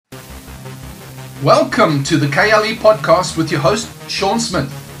Welcome to the KLE podcast with your host, Sean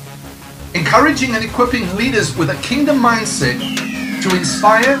Smith. Encouraging and equipping leaders with a kingdom mindset to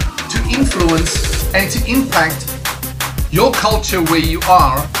inspire, to influence, and to impact your culture where you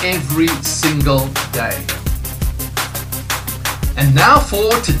are every single day. And now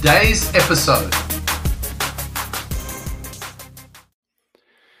for today's episode.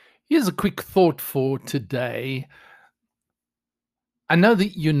 Here's a quick thought for today. I know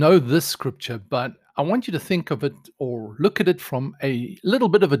that you know this scripture, but I want you to think of it or look at it from a little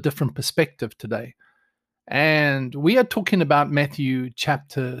bit of a different perspective today. And we are talking about Matthew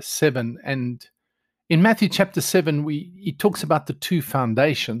chapter 7. And in Matthew chapter 7, he talks about the two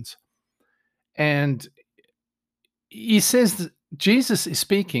foundations. And he says, that Jesus is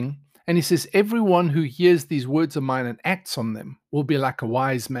speaking, and he says, everyone who hears these words of mine and acts on them will be like a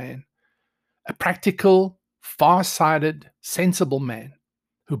wise man, a practical, far-sighted, sensible man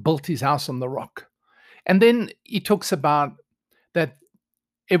who built his house on the rock. And then he talks about that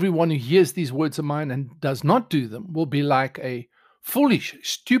everyone who hears these words of mine and does not do them will be like a foolish,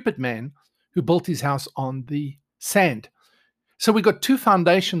 stupid man who built his house on the sand. So we've got two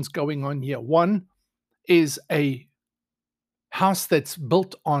foundations going on here. One is a house that's being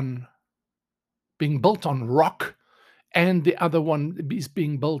built on rock, and the other one is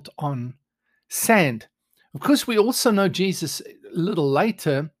being built on sand. Of course, we also know Jesus a little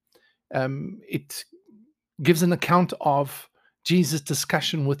later. It gives an account of Jesus'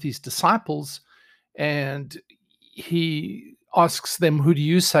 discussion with his disciples, and he asks them, who do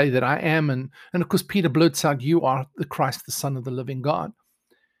you say that I am? And of course, Peter blurts out, you are the Christ, the Son of the living God.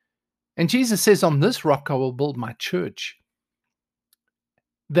 And Jesus says, on this rock I will build my church.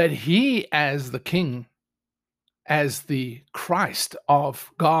 That he, as the King, as the Christ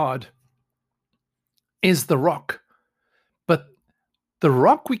of God, is the rock. But the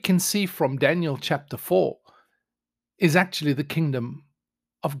rock we can see from Daniel chapter 4 is actually the kingdom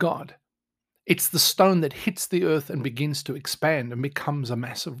of God. It's the stone that hits the earth and begins to expand and becomes a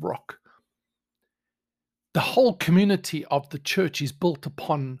massive rock. The whole community of the church is built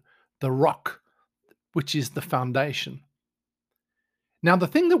upon the rock, which is the foundation. Now, the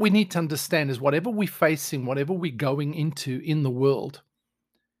thing that we need to understand is whatever we're facing, whatever we're going into in the world,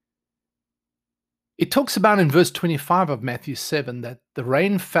 it talks about in verse 25 of Matthew 7 that the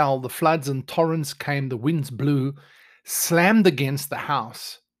rain fell, the floods and torrents came, the winds blew, slammed against the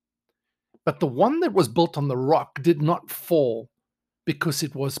house. But the one that was built on the rock did not fall because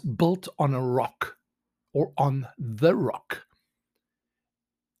it was built on a rock or on the rock.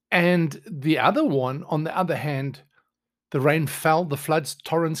 And the other one, on the other hand, the rain fell, the floods,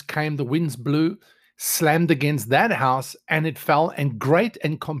 torrents came, the winds blew, slammed against that house, and it fell, and great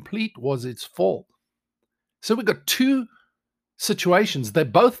and complete was its fall. So we've got two situations. They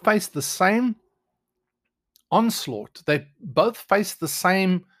both face the same onslaught. They both face the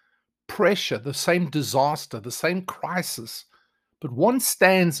same pressure, the same disaster, the same crisis. But one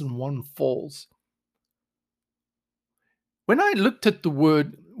stands and one falls. When I looked at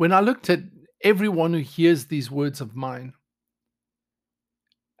everyone who hears these words of mine,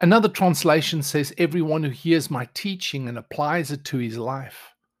 another translation says, everyone who hears my teaching and applies it to his life.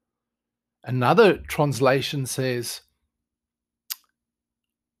 Another translation says,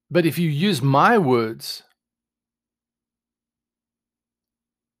 but if you use my words,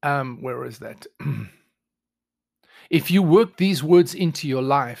 where is that? If you work these words into your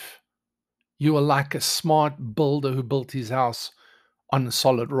life, you are like a smart builder who built his house on a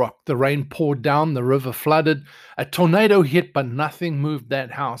solid rock. The rain poured down, the river flooded, a tornado hit, but nothing moved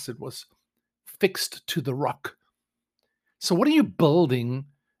that house. It was fixed to the rock. So what are you building,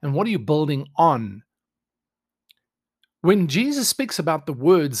 and what are you building on? When Jesus speaks about the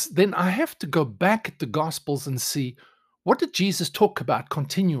words, then I have to go back at the Gospels and see, what did Jesus talk about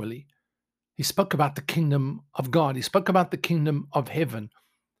continually? He spoke about the kingdom of God. He spoke about the kingdom of heaven.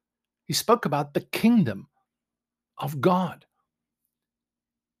 He spoke about the kingdom of God.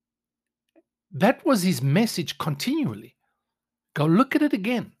 That was his message continually. Go look at it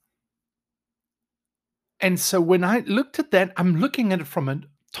again. And so when I looked at that, I'm looking at it from a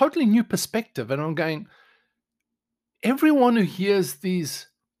totally new perspective, and I'm going, everyone who hears these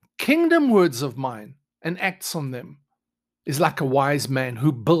kingdom words of mine and acts on them is like a wise man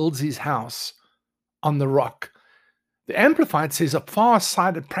who builds his house on the rock. The Amplified says, a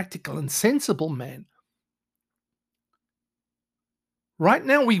far-sighted, practical, and sensible man. Right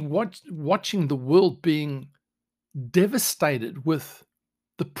now, we're watching the world being devastated with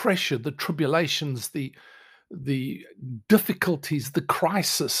the pressure, the tribulations, the difficulties, the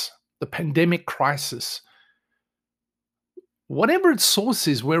crisis, the pandemic crisis. whatever its source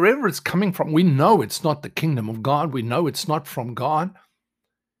is, wherever it's coming from, we know it's not the kingdom of God. We know it's not from God.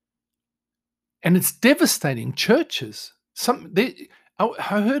 And it's devastating churches. I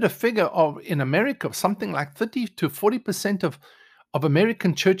heard a figure in America of something like 30 to 40% of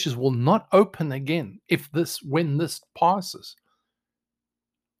American churches will not open again when this passes.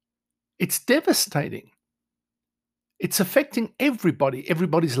 It's devastating. It's affecting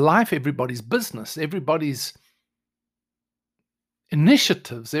everybody's life, everybody's business, everybody's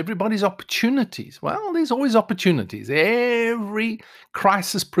initiatives, everybody's opportunities. Well, there's always opportunities. Every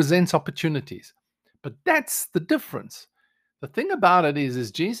crisis presents opportunities. But that's the difference. The thing about it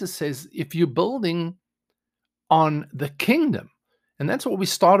is Jesus says, if you're building on the kingdom, and that's what we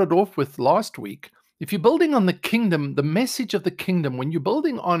started off with last week. If you're building on the kingdom, the message of the kingdom, when you're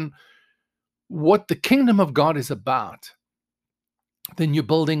building on what the kingdom of God is about, then you're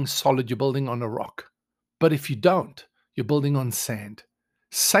building solid, you're building on a rock. But if you don't, you're building on sand.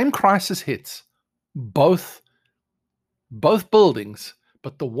 Same crisis hits both buildings,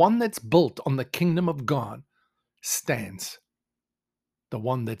 but the one that's built on the kingdom of God stands. The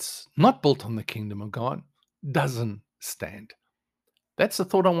one that's not built on the kingdom of God doesn't stand. That's the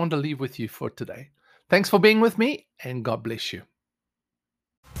thought I want to leave with you for today. Thanks for being with me, and God bless you.